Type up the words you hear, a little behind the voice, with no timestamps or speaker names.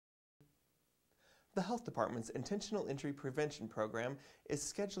The Health Department's Intentional Injury Prevention Program is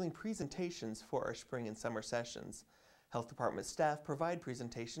scheduling presentations for our spring and summer sessions. Health Department staff provide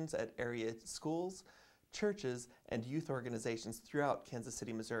presentations at area schools, churches, and youth organizations throughout Kansas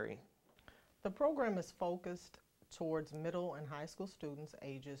City, Missouri. The program is focused towards middle and high school students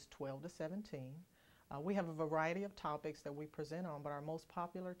ages 12 to 17. We have a variety of topics that we present on, but our most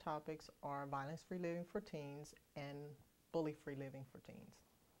popular topics are violence-free living for teens and bully-free living for teens.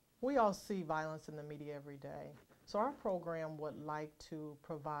 We all see violence in the media every day, so our program would like to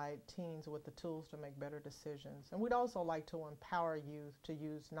provide teens with the tools to make better decisions, and we'd also like to empower youth to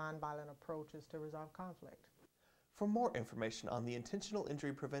use nonviolent approaches to resolve conflict. For more information on the Intentional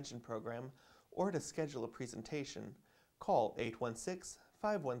Injury Prevention Program or to schedule a presentation, call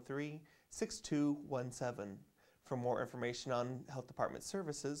 816-513-6217. For more information on Health Department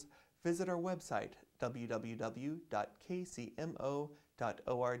services, visit our website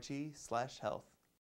www.kcmo.org/health.